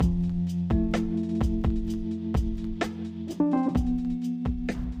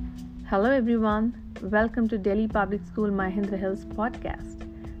Hello everyone, welcome to Delhi Public School Mahendra Hills podcast,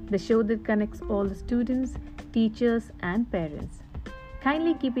 the show that connects all the students, teachers and parents.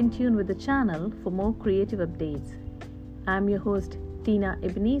 Kindly keep in tune with the channel for more creative updates. I'm your host Teena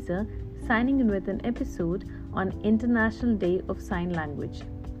Ebenezer, signing in with an episode on International Day of Sign Language.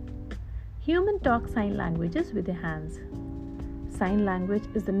 Humans talk sign languages with their hands. Sign language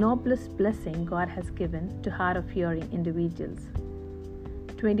is the noblest blessing God has given to hard of hearing individuals.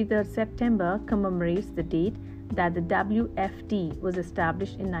 23rd September commemorates the date that the WFT was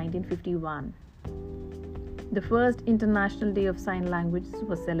established in 1951. The first International Day of Sign Languages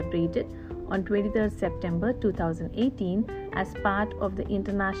was celebrated on 23rd September 2018 as part of the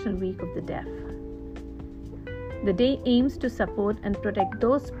International Week of the Deaf. The day aims to support and protect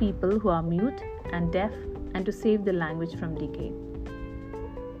those people who are mute and deaf and to save the language from decay.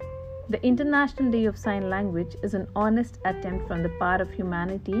 The International Day of Sign Language is an honest attempt from the part of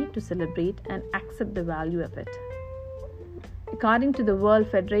humanity to celebrate and accept the value of it. According to the World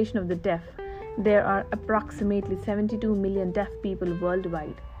Federation of the Deaf, there are approximately 72 million deaf people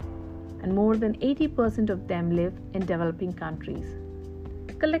worldwide, and more than 80% of them live in developing countries.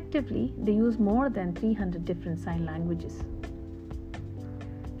 Collectively, they use more than 300 different sign languages.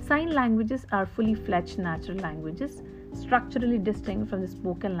 Sign languages are fully fledged natural languages, structurally distinct from the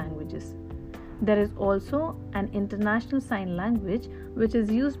spoken languages. There is also an international sign language which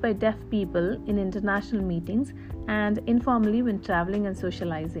is used by deaf people in international meetings and informally when traveling and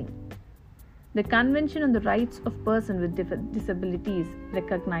socializing. The Convention on the Rights of Persons with Disabilities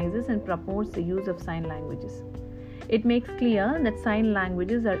recognizes and promotes the use of sign languages. It makes clear that sign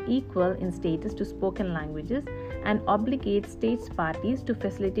languages are equal in status to spoken languages and obligates states parties to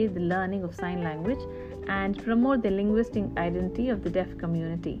facilitate the learning of sign language and promote the linguistic identity of the deaf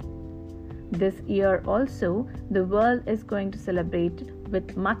community. This year also, the world is going to celebrate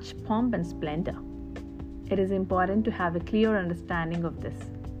with much pomp and splendor. It is important to have a clear understanding of this.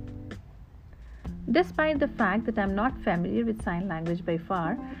 Despite the fact that I am not familiar with sign language by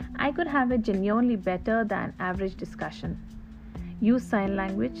far, I could have a genuinely better than average discussion. Use sign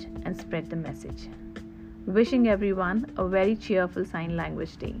language and spread the message. Wishing everyone a very cheerful sign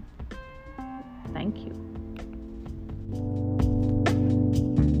language day. Thank you.